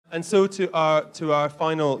And so to our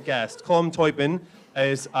final guest, Colm Tóibín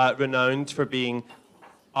is renowned for being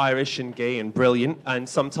Irish and gay and brilliant, and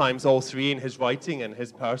sometimes all three in his writing and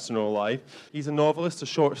his personal life. He's a novelist, a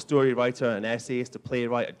short story writer, an essayist, a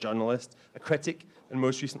playwright, a journalist, a critic, and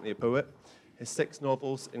most recently a poet. His 6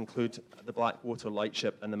 novels include The Blackwater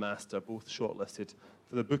Lightship and The Master, both shortlisted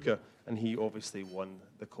for the Booker, and he obviously won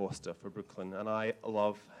the Costa for Brooklyn. And I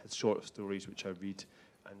love his short stories, which I read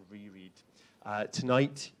and reread.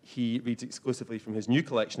 Tonight, he reads exclusively from his new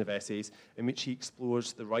collection of essays, in which he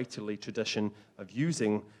explores the writerly tradition of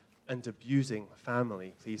using and abusing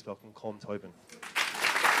family. Please welcome Colm Tóibín.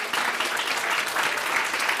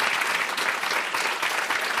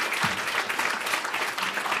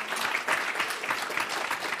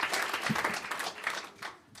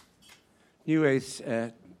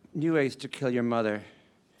 New Ways to Kill Your Mother,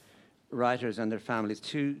 Writers and Their Families.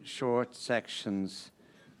 2 short sections.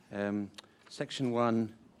 Section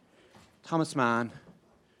 1, Thomas Mann,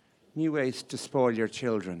 New Ways to Spoil Your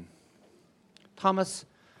Children. Thomas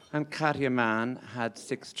and Katia Mann had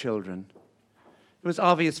 6 children. It was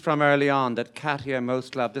obvious from early on that Katia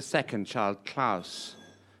most loved the second child, Klaus.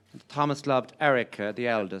 And Thomas loved Erica, the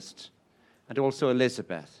eldest, and also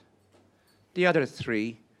Elizabeth. The other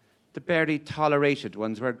 3, the barely tolerated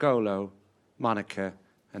ones, were Golo, Monica,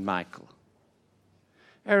 and Michael.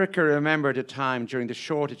 Erica remembered a time during the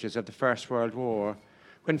shortages of the First World War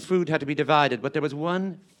when food had to be divided, but there was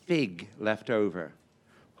one fig left over.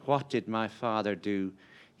 What did my father do?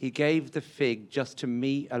 He gave the fig just to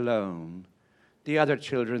me alone. The other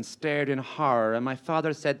children stared in horror, and my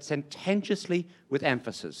father said sententiously with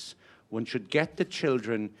emphasis, one should get the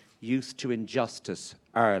children used to injustice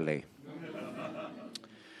early.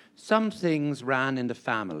 Some things ran in the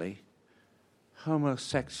family.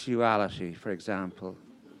 Homosexuality, for example.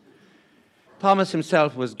 Thomas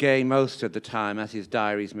himself was gay most of the time, as his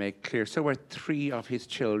diaries make clear. So were 3 of his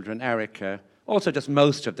children. Erica, also just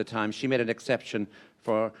most of the time. She made an exception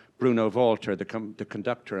for Bruno Walter, the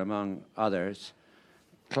conductor, among others.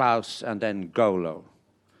 Klaus, and then Golo.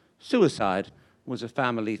 Suicide was a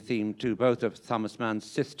family theme too. Both of Thomas Mann's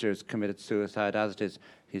sisters committed suicide, as did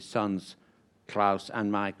his sons, Klaus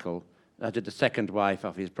and Michael, as did the second wife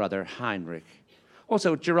of his brother, Heinrich.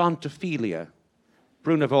 Also, gerontophilia.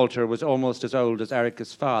 Bruno Walter was almost as old as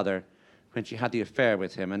Erica's father when she had the affair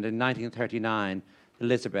with him, and in 1939,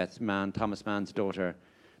 Elizabeth Mann, Thomas Mann's daughter,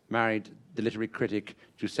 married the literary critic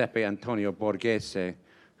Giuseppe Antonio Borghese,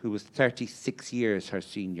 who was 36 years her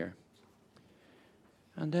senior.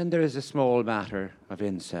 And then there is a small matter of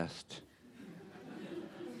incest.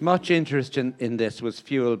 Much interest in this was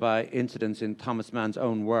fueled by incidents in Thomas Mann's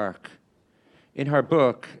own work. In her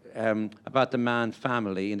book about the Mann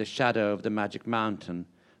family, In the Shadow of the Magic Mountain,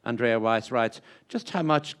 Andrea Weiss writes just how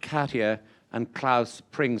much Katia and Klaus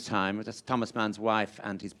Pringsheim, that's Thomas Mann's wife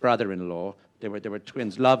and his brother-in-law, they were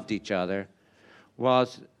twins, loved each other,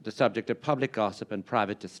 was the subject of public gossip and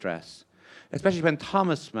private distress, especially when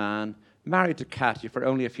Thomas Mann, married to Katia for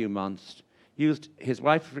only a few months, used his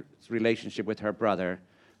wife's relationship with her brother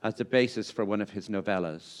as the basis for one of his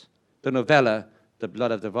novellas. The novella, The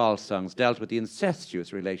Blood of the Volsungs, dealt with the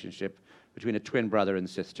incestuous relationship between a twin brother and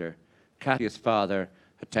sister. Katia's father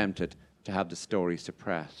attempted to have the story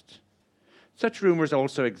suppressed. Such rumors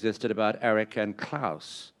also existed about Erica and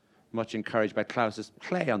Klaus, much encouraged by Klaus's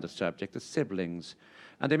play on the subject, The Siblings,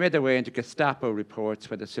 and they made their way into Gestapo reports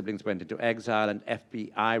where the siblings went into exile and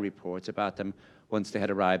FBI reports about them once they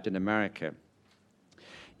had arrived in America.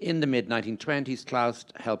 In the mid-1920s, Klaus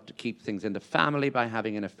helped to keep things in the family by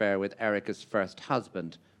having an affair with Erica's first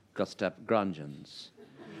husband, Gustav Gründgens.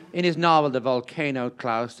 In his novel, The Volcano,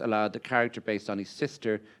 Klaus allowed the character based on his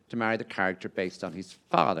sister to marry the character based on his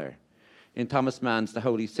father. In Thomas Mann's The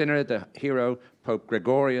Holy Sinner, the hero, Pope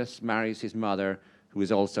Gregorius, marries his mother, who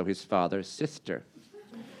is also his father's sister.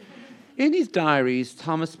 In his diaries,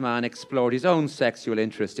 Thomas Mann explored his own sexual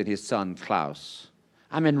interest in his son, Klaus.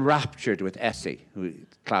 I'm enraptured with Essie, who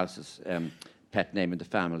Klaus's pet name in the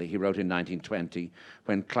family. He wrote in 1920,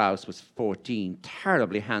 when Klaus was 14,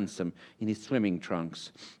 terribly handsome in his swimming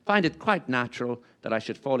trunks. Find it quite natural that I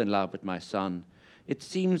should fall in love with my son. It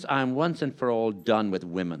seems I am once and for all done with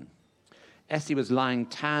women. Essie was lying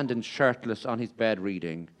tanned and shirtless on his bed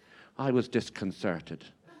reading. I was disconcerted.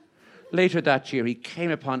 Later that year, he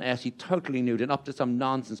came upon Essie totally nude and up to some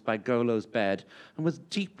nonsense by Golo's bed and was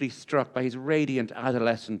deeply struck by his radiant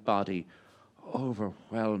adolescent body.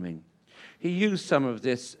 Overwhelming. He used some of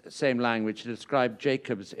this same language to describe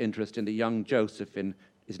Jacob's interest in the young Joseph in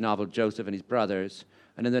his novel Joseph and His Brothers,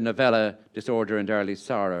 and in the novella Disorder and Early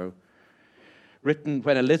Sorrow. Written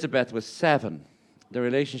when Elizabeth was 7, the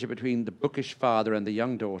relationship between the bookish father and the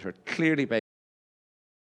young daughter clearly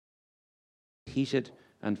heated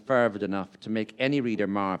and fervid enough to make any reader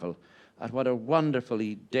marvel at what a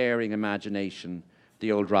wonderfully daring imagination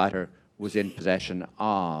the old writer was in possession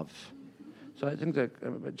of. So I think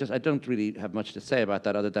that I don't really have much to say about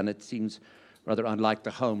that other than it seems rather unlike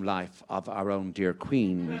the home life of our own dear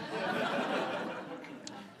Queen.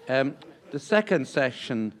 The second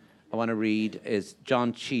section I want to read is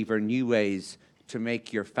John Cheever, New Ways to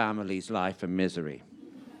Make Your Family's Life a Misery.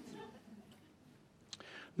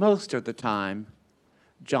 Most of the time,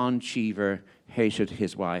 John Cheever hated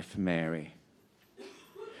his wife, Mary.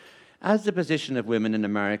 As the position of women in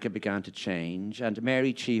America began to change and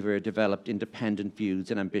Mary Cheever developed independent views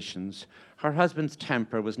and ambitions, her husband's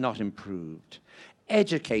temper was not improved.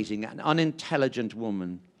 Educating an unintelligent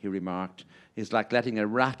woman, he remarked, is like letting a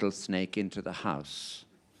rattlesnake into the house.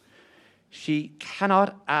 She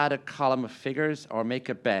cannot add a column of figures or make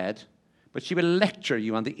a bed, but she will lecture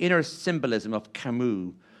you on the inner symbolism of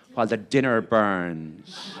Camus while the dinner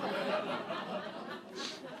burns.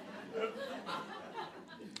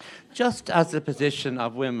 Just as the position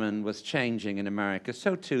of women was changing in America,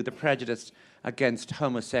 so too the prejudice against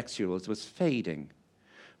homosexuals was fading.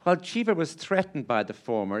 While Cheever was threatened by the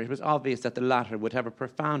former, it was obvious that the latter would have a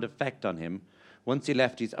profound effect on him once he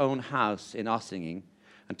left his own house in Ossining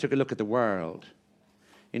and took a look at the world.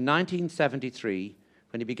 In 1973,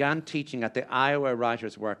 when he began teaching at the Iowa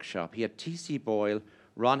Writers' Workshop, he had T.C. Boyle,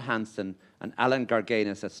 Ron Hansen, and Alan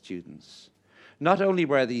Garganis as students. Not only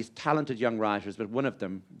were these talented young writers, but one of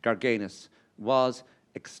them, Garganis, was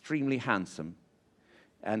extremely handsome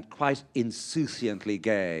and quite insouciantly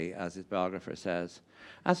gay, as his biographer says.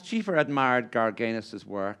 As Cheever admired Garganis's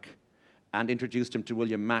work and introduced him to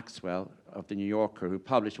William Maxwell of The New Yorker, who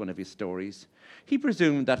published one of his stories, he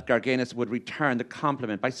presumed that Garganis would return the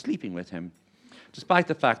compliment by sleeping with him, despite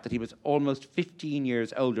the fact that he was almost 15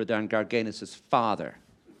 years older than Garganis's father.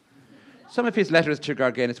 Some of his letters to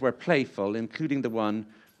Garganis were playful, including the one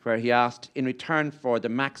where he asked, in return for the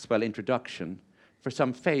Maxwell introduction, for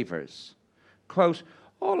some favors. Quote,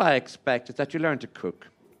 "All I expect is that you learn to cook.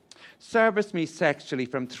 Service me sexually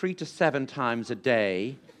from 3 to 7 times a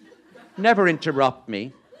day. Never interrupt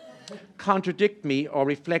me. Contradict me or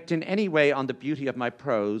reflect in any way on the beauty of my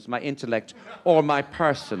prose, my intellect, or my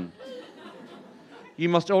person. You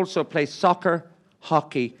must also play soccer,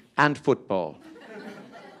 hockey, and football."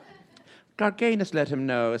 Garganis let him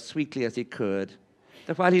know as sweetly as he could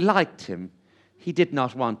that while he liked him, he did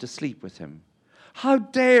not want to sleep with him. "How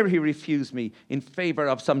dare he refuse me in favor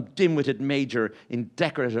of some dim-witted major in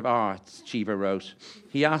decorative arts," Cheever wrote.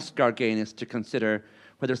 He asked Garganis to consider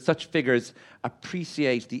whether such figures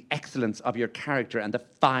appreciate the excellence of your character and the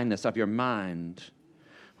fineness of your mind.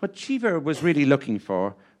 What Cheever was really looking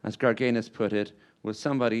for, as Garganis put it, was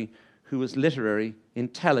somebody who was literary,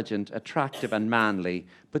 intelligent, attractive, and manly,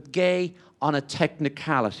 but gay on a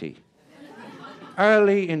technicality.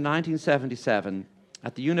 Early in 1977,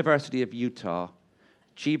 at the University of Utah,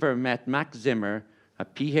 Cheever met Max Zimmer, a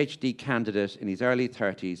PhD candidate in his early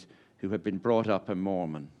 30s who had been brought up a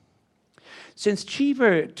Mormon. Since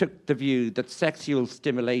Cheever took the view that sexual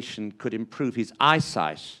stimulation could improve his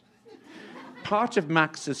eyesight, part of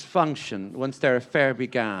Max's function, once their affair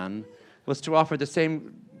began, was to offer the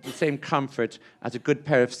same comfort as a good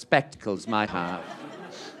pair of spectacles might have.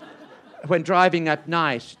 When driving at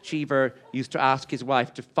night, Cheever used to ask his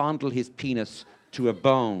wife to fondle his penis to a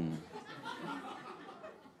bone.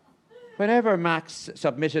 Whenever Max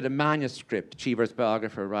submitted a manuscript, Cheever's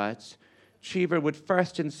biographer writes, Cheever would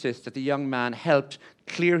first insist that the young man helped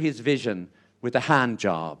clear his vision with a hand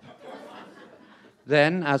job.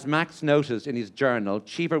 Then, as Max noticed in his journal,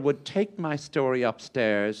 Cheever would take my story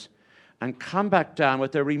upstairs and come back down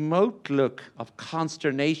with a remote look of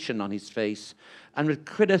consternation on his face and with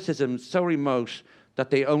criticism so remote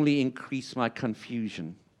that they only increase my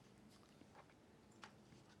confusion.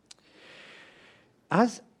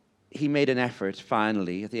 As he made an effort,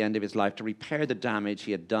 finally, at the end of his life, to repair the damage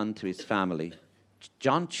he had done to his family,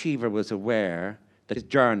 John Cheever was aware that his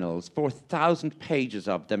journals, 4,000 pages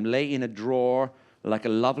of them, lay in a drawer like a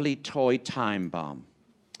lovely toy time bomb.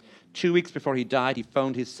 2 weeks before he died, he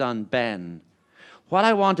phoned his son, Ben. "What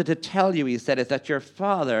I wanted to tell you," he said, "is that your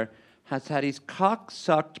father has had his cock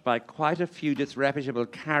sucked by quite a few disreputable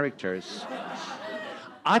characters.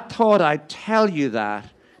 I thought I'd tell you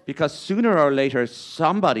that because sooner or later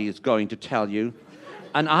somebody is going to tell you,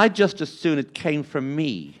 and I'd just as soon it came from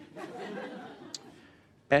me."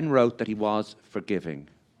 Ben wrote that he was forgiving,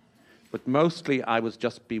 but mostly I was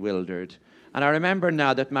just bewildered. And I remember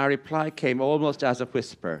now that my reply came almost as a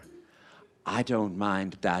whisper. "I don't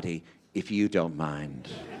mind, Daddy, if you don't mind.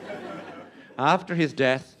 After his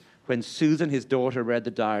death, when Susan, his daughter, read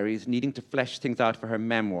the diaries, needing to flesh things out for her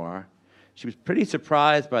memoir, she was pretty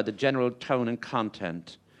surprised by the general tone and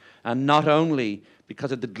content, and not only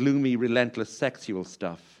because of the gloomy, relentless sexual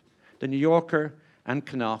stuff. The New Yorker and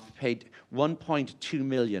Knopf paid $1.2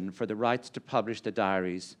 million for the rights to publish the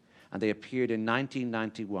diaries, and they appeared in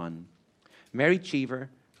 1991. Mary Cheever,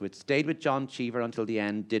 who had stayed with John Cheever until the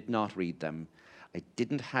end, did not read them. I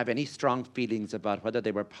didn't have any strong feelings about whether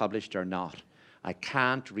they were published or not. I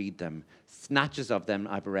can't read them. Snatches of them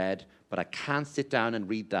I've read, but I can't sit down and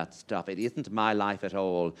read that stuff. It isn't my life at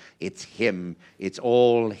all. It's him. It's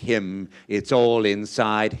all him. It's all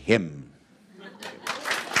inside him.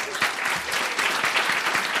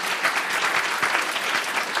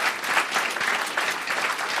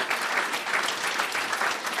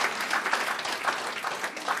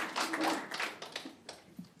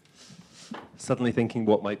 Suddenly thinking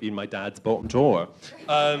what might be in my dad's bottom drawer.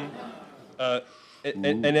 In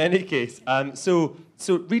any case, so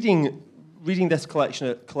reading this collection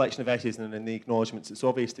of essays and in the acknowledgements, it's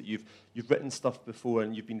obvious that you've written stuff before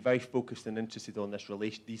and you've been very focused and interested on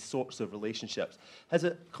these sorts of relationships. Has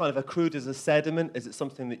it kind of accrued as a sediment? Is it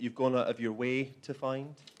something that you've gone out of your way to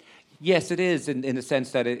find? Yes, it is, in the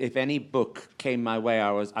sense that if any book came my way,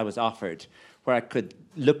 I was offered where I could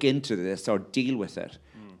look into this or deal with it.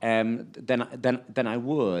 Then I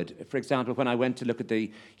would. For example, when I went to look at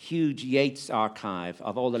the huge Yeats archive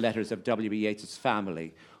of all the letters of W.B. Yeats's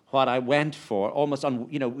family, what I went for, almost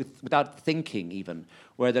without thinking even,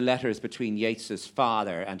 were the letters between Yeats's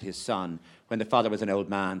father and his son, when the father was an old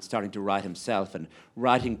man starting to write himself and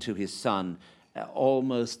writing to his son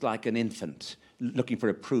almost like an infant, looking for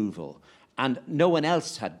approval. And no one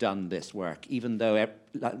else had done this work, even though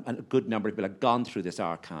a good number of people had gone through this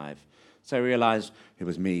archive. So I realized it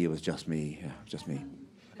was just me.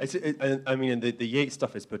 I mean, the Yeats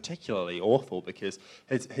stuff is particularly awful because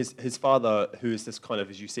his father, who is this kind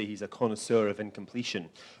of, as you say, he's a connoisseur of incompletion,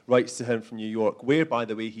 writes to him from New York, where, by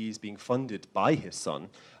the way, he's being funded by his son.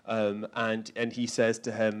 And he says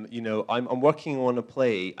to him, I'm working on a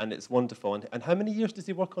play and it's wonderful. And how many years does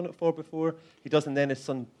he work on it for before he does? And then his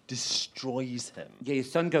son destroys him. Yeah,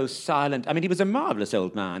 his son goes silent. I mean, he was a marvelous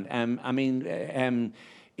old man.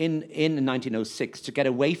 In 1906, to get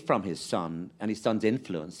away from his son and his son's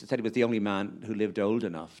influence, he said he was the only man who lived old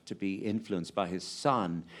enough to be influenced by his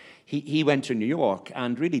son. He went to New York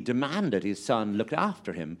and really demanded his son looked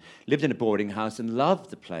after him, lived in a boarding house and loved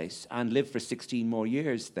the place, and lived for 16 more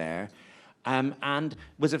years there, and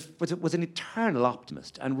was an eternal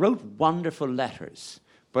optimist and wrote wonderful letters.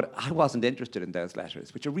 But I wasn't interested in those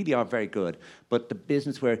letters, which really are very good, but the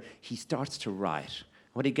business where he starts to write.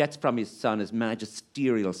 What he gets from his son is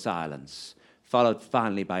magisterial silence, followed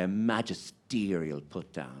finally by a magisterial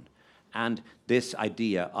put-down. And this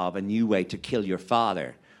idea of a new way to kill your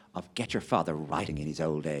father, of get your father writing in his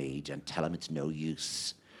old age and tell him it's no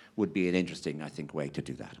use, would be an interesting, I think, way to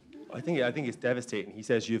do that. I think it's devastating. He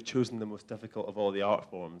says, you've chosen the most difficult of all the art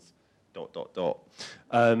forms, ... It's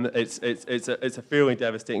a fairly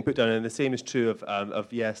devastating put down, and the same is true of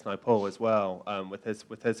V.S. Naipaul as well,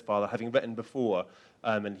 with his father having written before,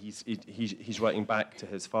 and he's writing back to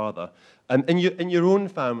his father. In your own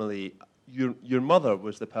family, your mother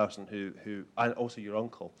was the person who and also your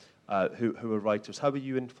uncle who were writers. How were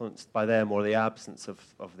you influenced by them or the absence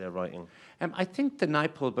of their writing? I think the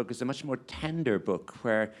Naipaul book is a much more tender book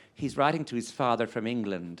where he's writing to his father from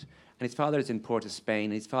England. And his father is in Port of Spain,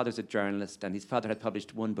 and his father's a journalist, and his father had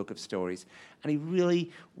published one book of stories. And he really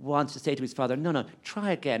wants to say to his father, no, try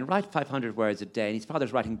again, write 500 words a day. And his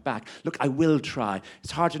father's writing back, look, I will try.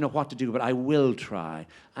 It's hard to know what to do, but I will try.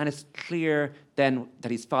 And it's clear then that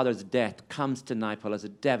his father's death comes to Naipaul as a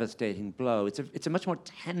devastating blow. It's a much more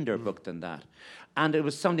tender book than that. And it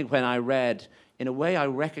was something when I read, in a way I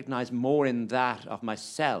recognized more in that of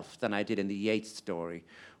myself than I did in the Yeats story,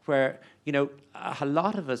 where, a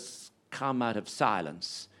lot of us come out of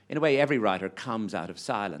silence. In a way, every writer comes out of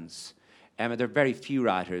silence. There are very few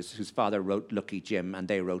writers whose father wrote Lucky Jim and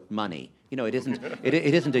they wrote Money. It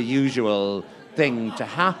isn't a usual thing to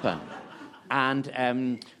happen.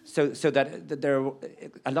 And so that there are,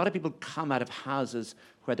 a lot of people come out of houses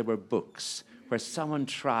where there were books, where someone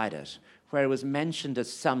tried it, where it was mentioned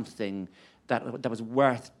as something that was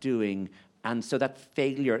worth doing. And so that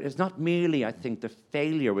failure is not merely, I think, the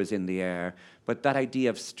failure was in the air, but that idea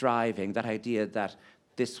of striving, that idea that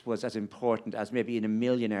this was as important as maybe in a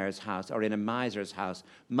millionaire's house or in a miser's house,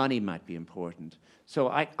 money might be important. So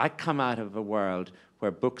I come out of a world where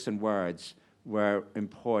books and words were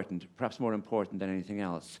important, perhaps more important than anything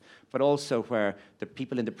else, but also where the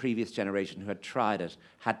people in the previous generation who had tried it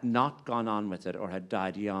had not gone on with it or had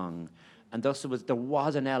died young. And thus there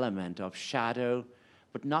was an element of shadow,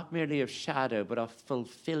 but not merely of shadow, but of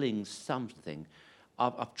fulfilling something,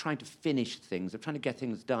 of trying to finish things, of trying to get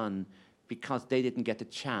things done because they didn't get the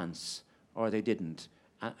chance or they didn't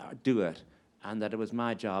do it, and that it was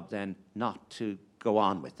my job then not to go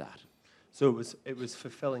on with that. So it was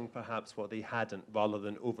fulfilling perhaps what they hadn't, rather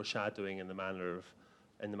than overshadowing in the manner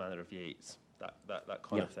of Yeats, that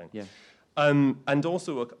kind of thing. Yeah. And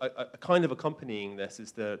also a kind of accompanying this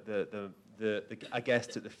is a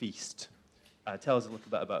guest at the feast. Tell us a little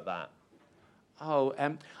bit about that.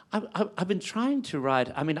 I've been trying to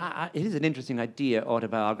write. I mean, it is an interesting idea,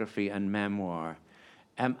 autobiography and memoir,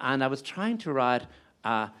 and I was trying to write.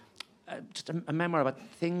 Just a memoir about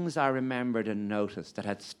things I remembered and noticed that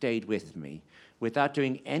had stayed with me without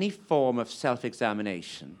doing any form of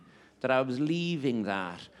self-examination, that I was leaving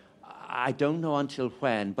that. I don't know until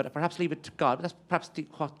when, but perhaps leave it to God. But that's perhaps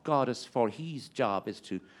what God is for. His job is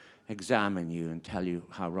to examine you and tell you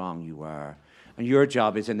how wrong you were. And your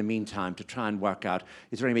job is, in the meantime, to try and work out,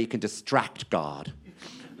 is there any way you can distract God?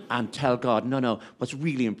 And tell God, no, what's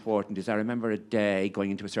really important is I remember a day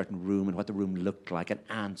going into a certain room and what the room looked like, an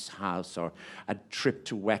aunt's house or a trip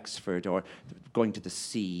to Wexford or going to the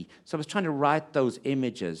sea. So I was trying to write those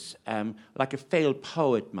images like a failed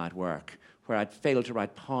poet might work, where I'd failed to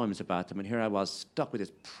write poems about them, and here I was stuck with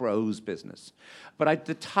this prose business. But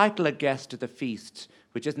the title, A Guest at the Feast,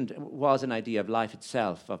 which was an idea of life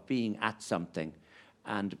itself, of being at something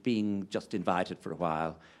and being just invited for a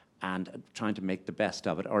while, and trying to make the best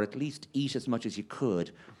of it, or at least eat as much as you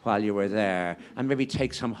could while you were there, and maybe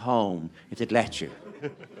take some home if they'd let you.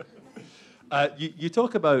 You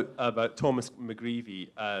talk about Thomas McGreevy,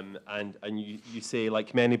 and you say,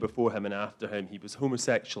 like many before him and after him, he was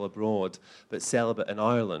homosexual abroad, but celibate in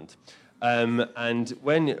Ireland. And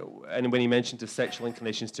when he mentioned his sexual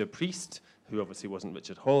inclinations to a priest, who obviously wasn't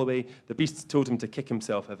Richard Holloway, the priest told him to kick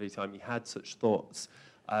himself every time he had such thoughts.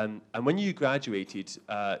 And when you graduated,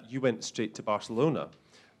 you went straight to Barcelona.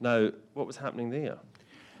 Now, what was happening there?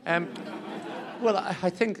 Well, I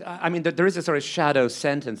think, there is a sort of shadow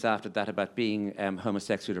sentence after that about being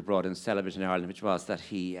homosexual abroad and celibate in Ireland, which was that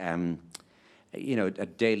he, a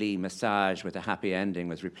daily massage with a happy ending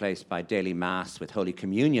was replaced by daily mass with Holy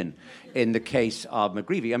Communion in the case of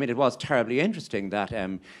McGreevy. I mean, it was terribly interesting that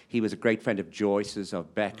he was a great friend of Joyce's,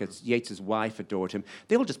 of Beckett's. Yeats's wife adored him.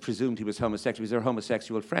 They all just presumed he was homosexual. He was their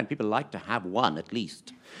homosexual friend. People like to have one, at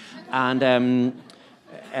least.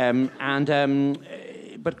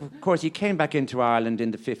 But, of course, he came back into Ireland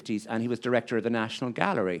in the 50s, and he was director of the National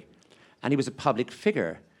Gallery. And he was a public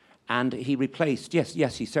figure. And he replaced,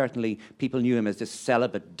 yes, he certainly, people knew him as this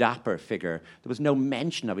celibate, dapper figure. There was no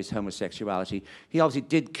mention of his homosexuality. He obviously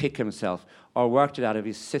did kick himself or worked it out of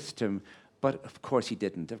his system, but of course he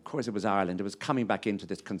didn't. Of course it was Ireland. It was coming back into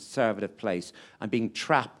this conservative place and being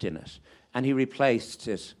trapped in it. And he replaced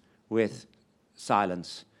it with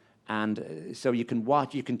silence. And so you can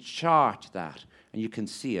watch, you can chart that, and you can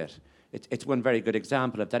see it. It's one very good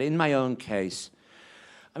example of that. In my own case,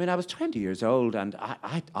 I was 20 years old, and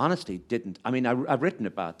I honestly didn't. I've written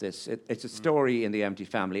about this. It's a story in The Empty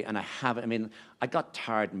Family, and I got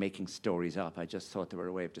tired making stories up. I just thought they were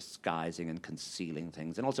a way of disguising and concealing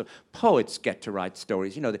things. And also, poets get to write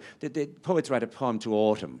stories. The poets write a poem to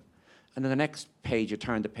autumn, and then the next page, you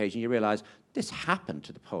turn the page, and you realize this happened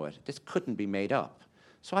to the poet. This couldn't be made up.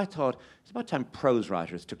 So I thought, it's about time prose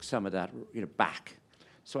writers took some of that back.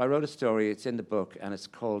 So I wrote a story, it's in the book, and it's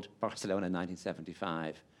called Barcelona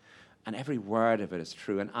 1975. And every word of it is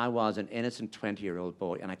true. And I was an innocent 20-year-old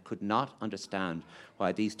boy, and I could not understand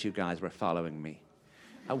why these two guys were following me.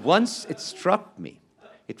 And once it struck me,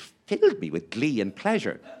 it filled me with glee and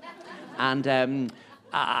pleasure. And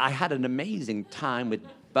I had an amazing time with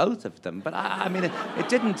both of them. But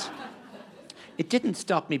it didn't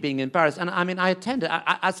stop me being embarrassed. And I attended,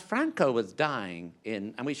 as Franco was dying,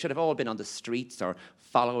 and we should have all been on the streets or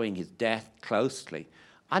following his death closely,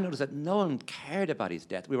 I noticed that no one cared about his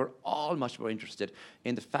death. We were all much more interested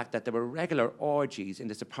in the fact that there were regular orgies in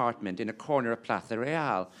this apartment in a corner of Plaza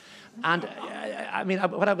Real. And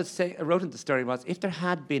what I wrote in the story was, if there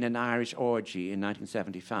had been an Irish orgy in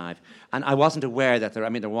 1975, and I wasn't aware that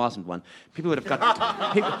there wasn't one, people would have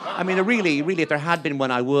got, really, if there had been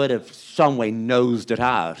one, I would have some way nosed it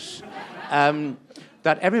out.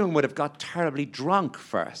 That everyone would have got terribly drunk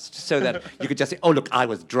first, so that you could just say, oh, look, I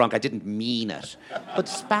was drunk, I didn't mean it. But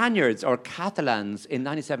Spaniards or Catalans in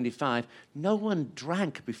 1975, no one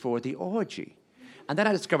drank before the orgy. And then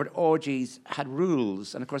I discovered orgies had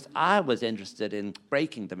rules, and of course I was interested in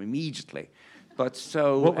breaking them immediately. But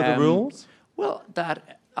so... What were the rules? Well,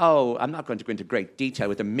 I'm not going to go into great detail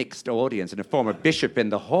with a mixed audience and a former bishop in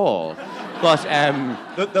the hall, but...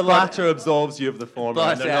 The latter absolves you of the former,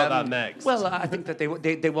 and they're not that mixed. Well, I think that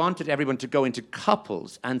they wanted everyone to go into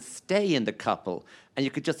couples and stay in the couple, and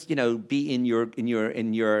you could just, be in your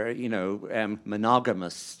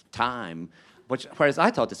monogamous time. Whereas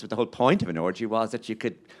I thought this was the whole point of an orgy was that you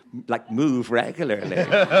could, move regularly.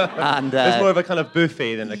 And it's more of a kind of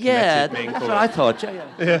buffet than a committed main course. Yeah, that's what I thought.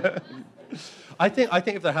 Yeah. I think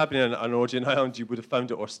if there had been an orgy in Ireland, you would have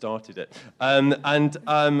found it or started it.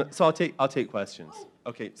 So I'll take questions.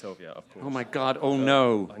 Okay, Sylvia, of course. Oh my God! Oh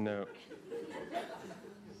no! I know.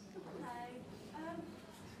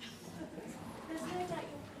 There's no doubt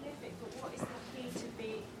you're prolific, but what is the key to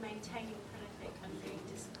maintaining prolific and being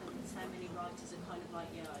disciplined? So many writers are kind of like,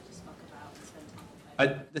 I just fuck about and spend time on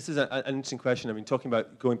Facebook. This is an interesting question. I mean, talking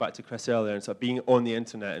about going back to Chris earlier and sort of being on the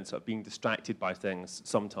internet and sort of being distracted by things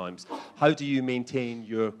sometimes. How do you maintain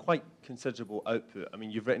your quite considerable output? I mean,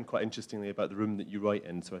 you've written quite interestingly about the room that you write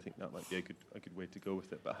in, so I think that might be a good way to go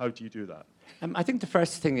with it. But how do you do that? I think the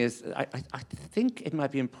first thing is, I think it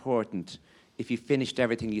might be important if you finished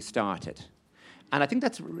everything you started. And I think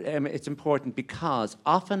that's it's important because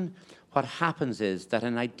often what happens is that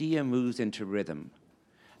an idea moves into rhythm.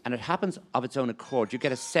 And it happens of its own accord. You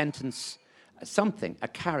get a sentence, something, a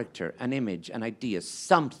character, an image, an idea,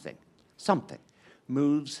 something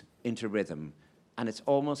moves into rhythm. And it's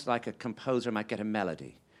almost like a composer might get a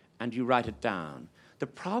melody, and you write it down. The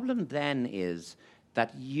problem then is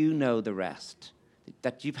that you know the rest,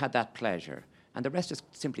 that you've had that pleasure, and the rest is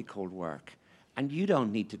simply called work. And you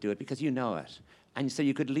don't need to do it because you know it. And so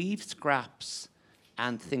you could leave scraps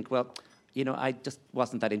and think, well, I just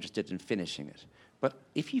wasn't that interested in finishing it. But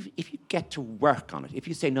if you get to work on it, if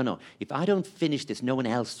you say, no, if I don't finish this, no one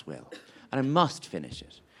else will, and I must finish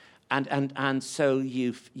it, and so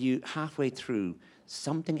you halfway through,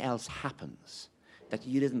 something else happens that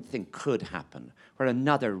you didn't think could happen, where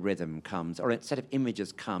another rhythm comes, or a set of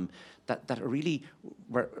images come that really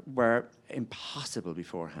were impossible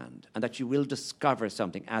beforehand, and that you will discover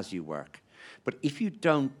something as you work. But if you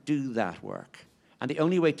don't do that work, and the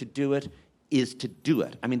only way to do it is to do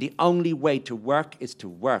it. I mean, the only way to work is to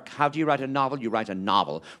work. How do you write a novel? You write a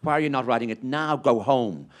novel. Why are you not writing it now? Go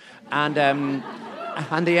home. And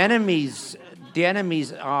the enemies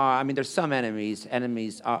are, there's some enemies.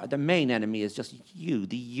 The main enemy is just you,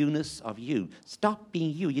 the you-ness of you. Stop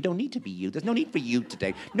being you. You don't need to be you. There's no need for you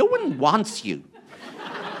today. No one wants you.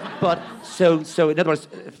 But so in other words,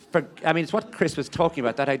 it's what Chris was talking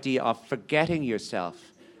about, that idea of forgetting yourself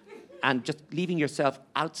and just leaving yourself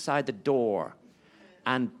outside the door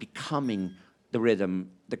and becoming the rhythm,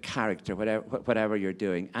 the character, whatever you're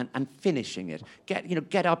doing, and finishing it.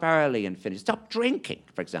 Get up early and finish. Stop drinking,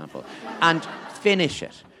 for example, and finish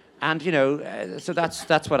it. And, so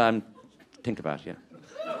that's what I'm thinking about, yeah.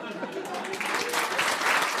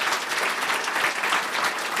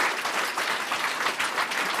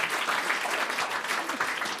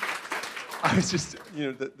 I was just,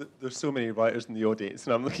 there's so many writers in the audience,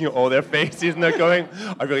 and I'm looking at all their faces, and they're going,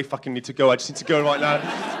 I really fucking need to go. I just need to go right now.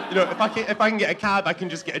 If I can get a cab, I can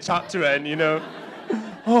just get a chapter in,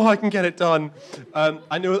 Oh, I can get it done.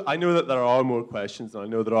 I know that there are more questions, and I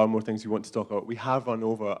know there are more things we want to talk about. We have run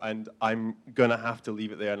over, and I'm going to have to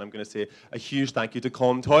leave it there, and I'm going to say a huge thank you to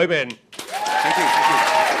Colm Tóibín. Thank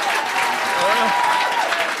you.